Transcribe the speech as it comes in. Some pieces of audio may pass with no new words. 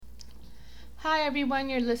Hi everyone,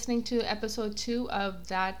 you're listening to episode 2 of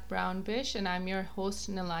That Brown Bish, and I'm your host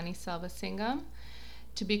Nalani Selvasingam.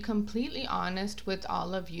 To be completely honest with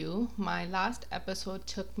all of you, my last episode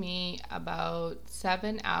took me about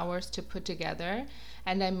 7 hours to put together,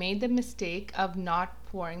 and I made the mistake of not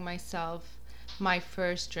pouring myself my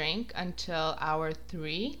first drink until hour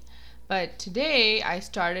 3. But today I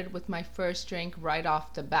started with my first drink right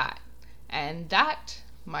off the bat, and that,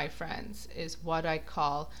 my friends, is what I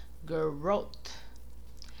call growth.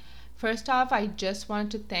 First off, I just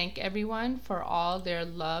want to thank everyone for all their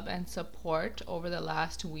love and support over the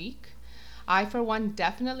last week. I, for one,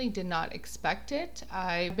 definitely did not expect it.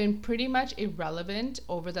 I've been pretty much irrelevant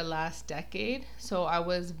over the last decade, so I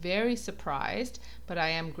was very surprised, but I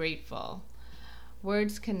am grateful.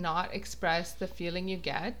 Words cannot express the feeling you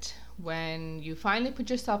get when you finally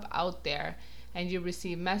put yourself out there and you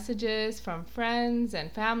receive messages from friends and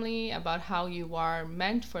family about how you are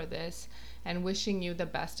meant for this and wishing you the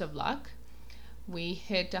best of luck. We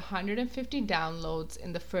hit 150 downloads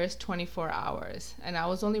in the first 24 hours, and I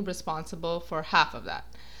was only responsible for half of that.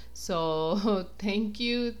 So thank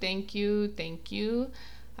you, thank you, thank you.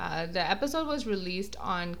 The episode was released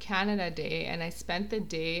on Canada Day, and I spent the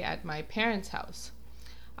day at my parents' house.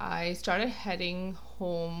 I started heading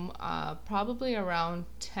home probably around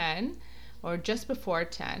 10 or just before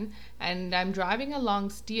 10, and I'm driving along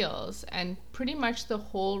Steeles, and pretty much the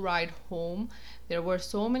whole ride home there were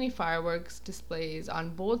so many fireworks displays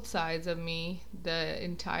on both sides of me the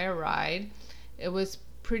entire ride. It was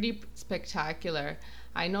pretty spectacular.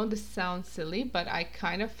 I know this sounds silly, but I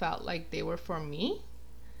kind of felt like they were for me,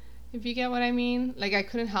 if you get what I mean. Like, I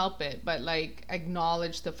couldn't help it but like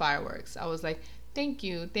acknowledge the fireworks. I was like, thank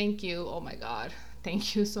you, oh my god,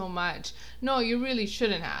 thank you so much. No, you really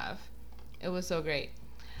shouldn't have. It was so great.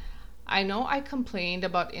 I know I complained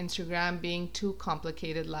about Instagram being too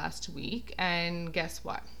complicated last week, and guess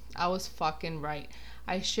what? I was fucking right.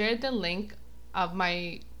 I shared the link of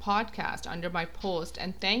my podcast under my post,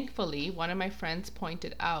 and thankfully, one of my friends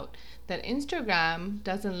pointed out that Instagram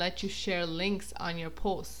doesn't let you share links on your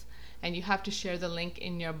posts, and you have to share the link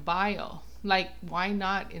in your bio. Like, why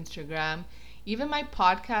not, Instagram? Even my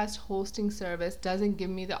podcast hosting service doesn't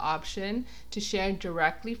give me the option to share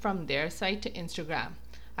directly from their site to Instagram.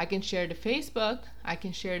 I can share to Facebook, I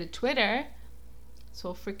can share to Twitter.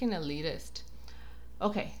 So freaking elitist.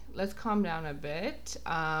 Okay, let's calm down a bit.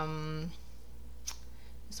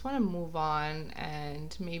 Just want to move on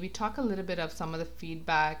and maybe talk a little bit of some of the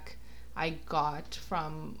feedback I got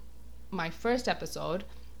from my first episode.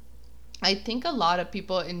 I think a lot of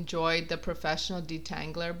people enjoyed the professional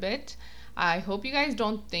detangler bit. I hope you guys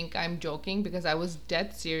don't think I'm joking, because I was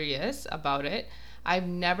dead serious about it. I've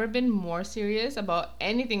never been more serious about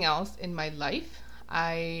anything else in my life.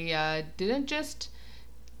 I didn't just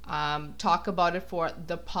talk about it for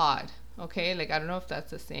the pod, okay? Like, I don't know if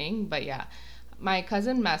that's a saying, but yeah. My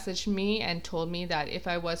cousin messaged me and told me that if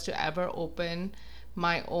I was to ever open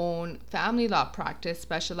my own family law practice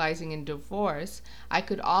specializing in divorce, I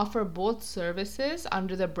could offer both services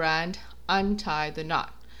under the brand Untie the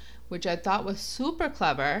Knot, which I thought was super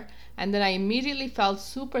clever. And then I immediately felt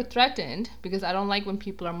super threatened because I don't like when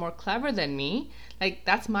people are more clever than me. Like,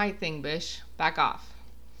 that's my thing, bish. Back off.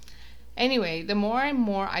 Anyway, the more and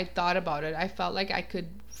more I thought about it, I felt like I could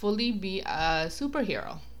fully be a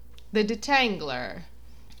superhero. The detangler.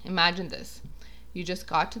 Imagine this. You just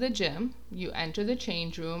got to the gym, you enter the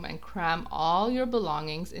change room and cram all your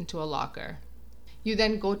belongings into a locker. You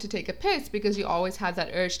then go to take a piss because you always have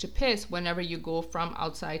that urge to piss whenever you go from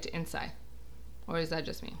outside to inside. Or is that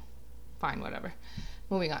just me? Fine, whatever.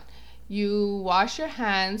 Moving on. You wash your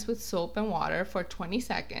hands with soap and water for 20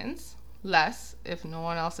 seconds, less if no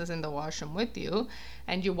one else is in the washroom with you,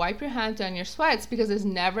 and you wipe your hands on your sweats because there's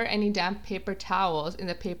never any damn paper towels in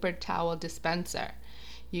the paper towel dispenser.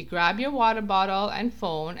 You grab your water bottle and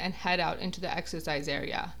phone and head out into the exercise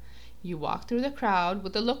area. You walk through the crowd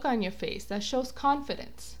with a look on your face that shows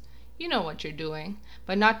confidence. You know what you're doing,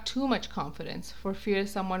 but not too much confidence for fear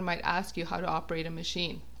someone might ask you how to operate a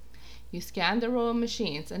machine. You scan the row of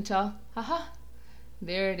machines until, haha,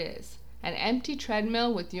 there it is. An empty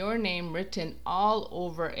treadmill with your name written all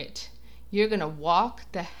over it. You're gonna walk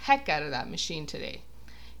the heck out of that machine today.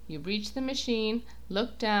 You reach the machine,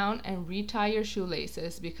 look down, and retie your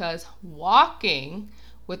shoelaces, because walking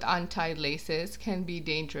with untied laces can be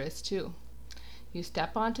dangerous too. You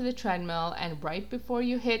step onto the treadmill, and right before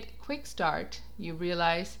you hit quick start, you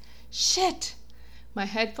realize, shit, my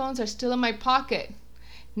headphones are still in my pocket.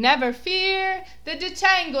 Never fear, the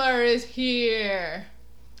detangler is here.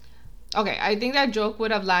 Okay, I think that joke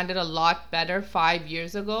would have landed a lot better 5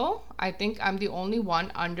 years ago. I think I'm the only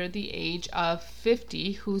one under the age of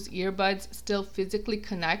 50 whose earbuds still physically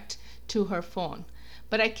connect to her phone.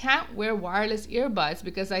 But I can't wear wireless earbuds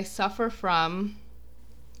because I suffer from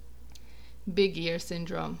big ear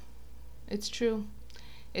syndrome. It's true.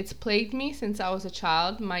 It's plagued me since I was a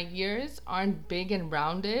child. My ears aren't big and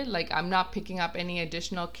rounded, like I'm not picking up any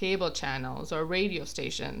additional cable channels or radio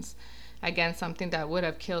stations. Again, something that would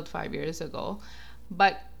have killed 5 years ago.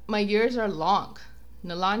 But my ears are long.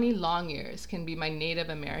 Nalani Long Ears can be my Native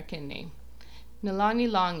American name. Nalani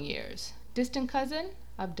Long Ears, distant cousin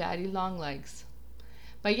of Daddy Long Legs.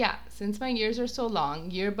 But yeah, since my ears are so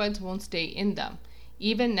long, earbuds won't stay in them.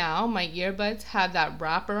 Even now, my earbuds have that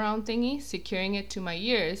wraparound thingy securing it to my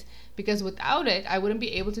ears because without it, I wouldn't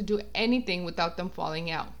be able to do anything without them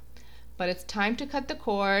falling out. But it's time to cut the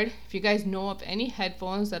cord. If you guys know of any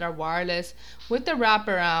headphones that are wireless with the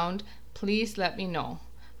wraparound, please let me know.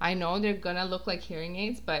 I know they're gonna look like hearing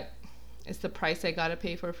aids, but it's the price I gotta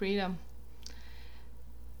pay for freedom.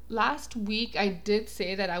 Last week, I did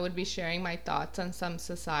say that I would be sharing my thoughts on some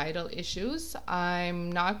societal issues.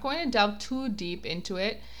 I'm not going to delve too deep into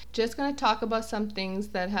it. Just going to talk about some things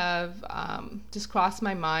that have just crossed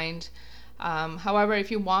my mind. However,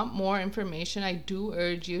 if you want more information, I do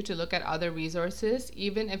urge you to look at other resources,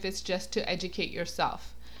 even if it's just to educate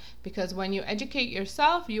yourself. Because when you educate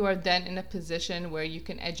yourself, you are then in a position where you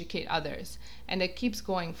can educate others. And it keeps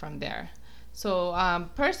going from there. So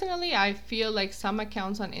personally, I feel like some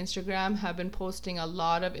accounts on Instagram have been posting a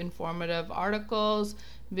lot of informative articles,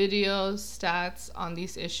 videos, stats on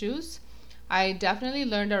these issues. I definitely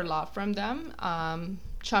learned a lot from them.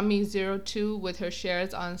 Chummy02 with her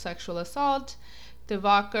shares on sexual assault,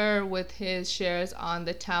 Divakar with his shares on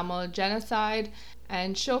the Tamil genocide,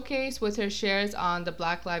 and Showcase with her shares on the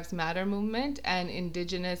Black Lives Matter movement and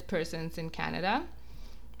Indigenous persons in Canada.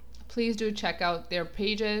 Please do check out their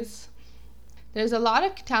pages. There's a lot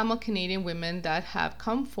of Tamil Canadian women that have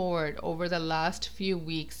come forward over the last few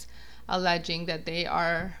weeks alleging that they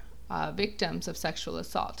are victims of sexual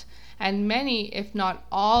assault. And many, if not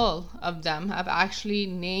all of them, have actually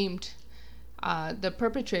named the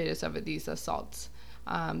perpetrators of these assaults.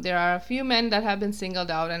 There are a few men that have been singled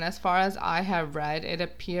out, and as far as I have read, it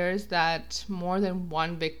appears that more than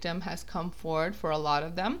one victim has come forward for a lot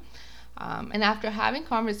of them. And after having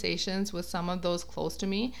conversations with some of those close to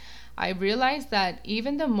me, I realized that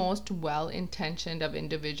even the most well-intentioned of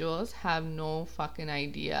individuals have no fucking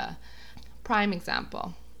idea. Prime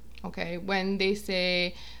example, okay, when they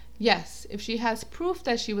say, yes, if she has proof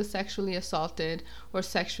that she was sexually assaulted or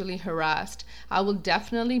sexually harassed, I will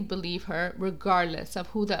definitely believe her regardless of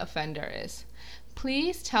who the offender is.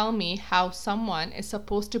 Please tell me how someone is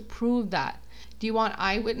supposed to prove that. Do you want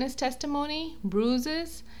eyewitness testimony,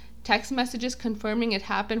 bruises, text messages confirming it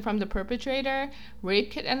happened from the perpetrator,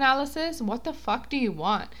 rape kit analysis? What the fuck do you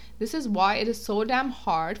want? This is why it is so damn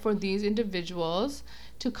hard for these individuals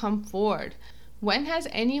to come forward. When has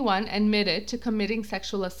anyone admitted to committing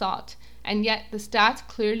sexual assault? And yet the stats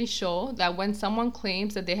clearly show that when someone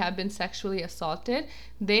claims that they have been sexually assaulted,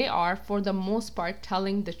 they are for the most part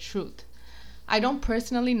telling the truth. I don't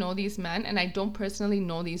personally know these men and I don't personally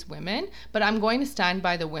know these women, but I'm going to stand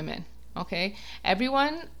by the women, okay?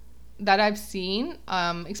 Everyone that I've seen,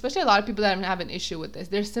 especially a lot of people that have an issue with this,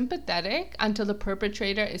 they're sympathetic until the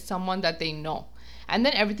perpetrator is someone that they know. And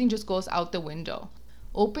then everything just goes out the window.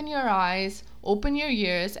 Open your eyes, open your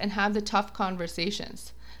ears, and have the tough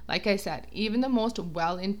conversations. Like I said, even the most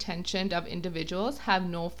well-intentioned of individuals have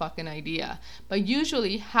no fucking idea. But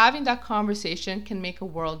usually, having that conversation can make a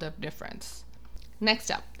world of difference. Next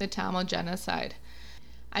up, the Tamil genocide.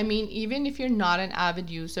 I mean, even if you're not an avid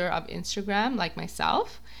user of Instagram like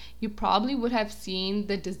myself, you probably would have seen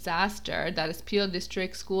the disaster that is Peel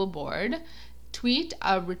District School Board tweet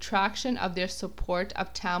a retraction of their support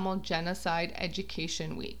of Tamil Genocide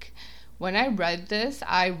Education Week. When I read this,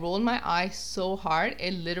 I rolled my eyes so hard,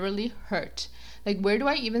 it literally hurt. Like, where do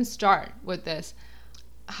I even start with this?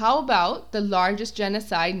 How about the largest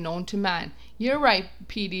genocide known to man? You're right,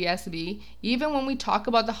 PDSB. Even when we talk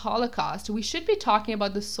about the Holocaust, we should be talking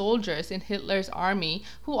about the soldiers in Hitler's army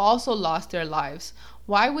who also lost their lives.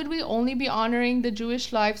 Why would we only be honoring the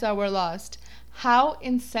Jewish lives that were lost? How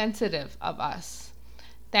insensitive of us.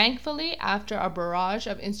 Thankfully, after a barrage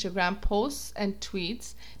of Instagram posts and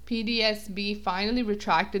tweets, PDSB finally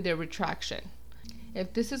retracted their retraction.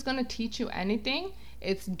 If this is going to teach you anything,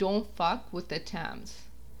 it's don't fuck with the Tams.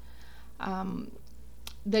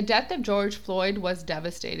 The death of George Floyd was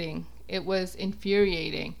devastating. It was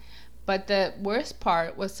infuriating. But the worst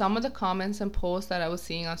part was some of the comments and posts that I was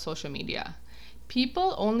seeing on social media.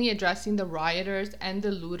 People only addressing the rioters and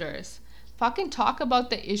the looters. Fucking talk about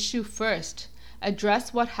the issue first.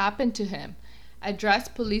 Address what happened to him. Address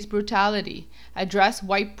police brutality. Address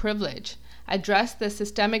white privilege. Address the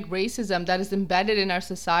systemic racism that is embedded in our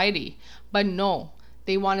society. But no,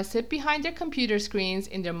 they want to sit behind their computer screens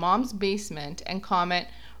in their mom's basement and comment,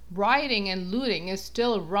 rioting and looting is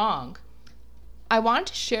still wrong. I wanted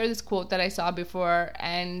to share this quote that I saw before,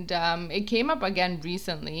 and it came up again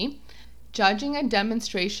recently. Judging a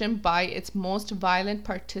demonstration by its most violent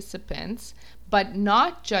participants, but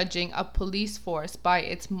not judging a police force by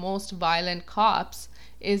its most violent cops,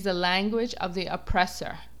 is the language of the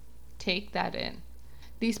oppressor. Take that in.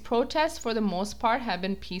 These protests, for the most part, have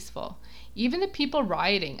been peaceful. Even the people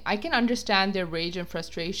rioting, I can understand their rage and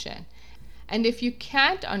frustration. And if you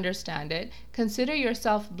can't understand it, consider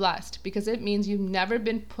yourself blessed, because it means you've never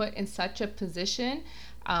been put in such a position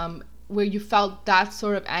where you felt that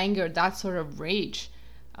sort of anger, that sort of rage.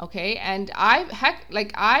 Okay? And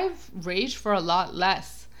I've raged for a lot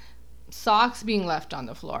less. Socks being left on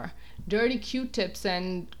the floor, dirty Q-tips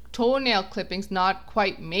and toenail clippings not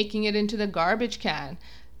quite making it into the garbage can,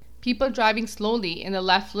 people driving slowly in the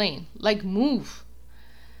left lane. Like, move.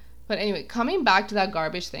 But anyway, coming back to that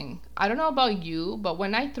garbage thing, I don't know about you, but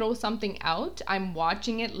when I throw something out, I'm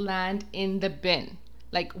watching it land in the bin.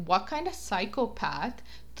 Like, what kind of psychopath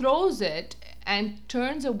throws it and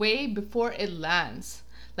turns away before it lands?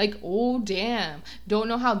 Like, oh damn, don't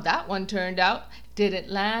know how that one turned out. Did it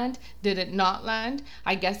land? Did it not land?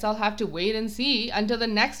 I guess I'll have to wait and see until the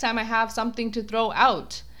next time I have something to throw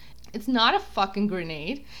out. It's not a fucking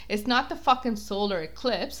grenade. It's not the fucking solar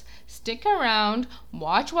eclipse. Stick around,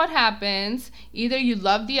 watch what happens. Either you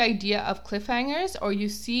love the idea of cliffhangers or you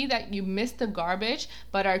see that you missed the garbage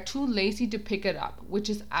but are too lazy to pick it up, which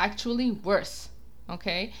is actually worse.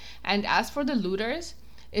 Okay? And as for the looters,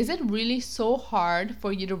 is it really so hard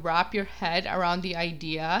for you to wrap your head around the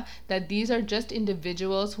idea that these are just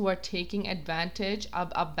individuals who are taking advantage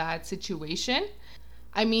of a bad situation?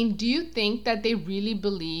 I mean, do you think that they really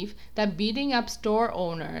believe that beating up store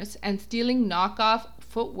owners and stealing knockoff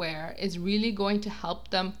footwear is really going to help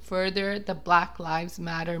them further the Black Lives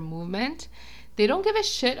Matter movement? They don't give a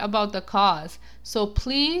shit about the cause. So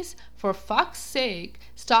please, for fuck's sake,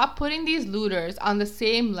 stop putting these looters on the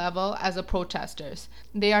same level as the protesters.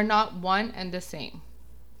 They are not one and the same.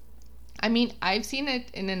 I mean, I've seen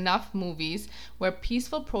it in enough movies where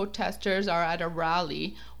peaceful protesters are at a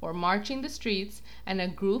rally or marching the streets, and a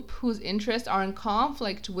group whose interests are in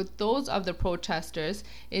conflict with those of the protesters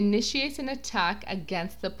initiates an attack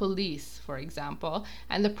against the police, for example,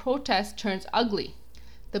 and the protest turns ugly.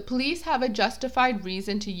 The police have a justified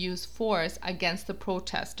reason to use force against the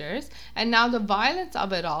protesters, and now the violence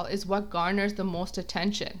of it all is what garners the most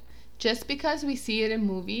attention. Just because we see it in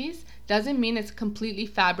movies doesn't mean it's completely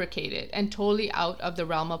fabricated and totally out of the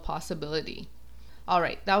realm of possibility.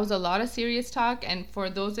 Alright, that was a lot of serious talk, and for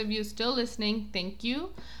those of you still listening, thank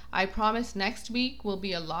you. I promise next week will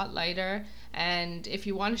be a lot lighter, and if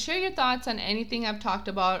you want to share your thoughts on anything I've talked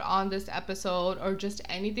about on this episode or just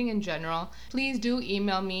anything in general, please do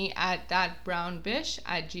email me at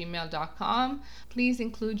thatbrownbish@gmail.com. Please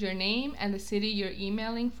include your name and the city you're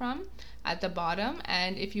emailing from at the bottom,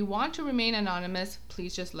 and if you want to remain anonymous,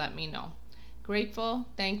 please just let me know. Grateful,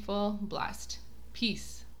 thankful, blessed.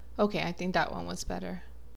 Peace. Okay, I think that one was better.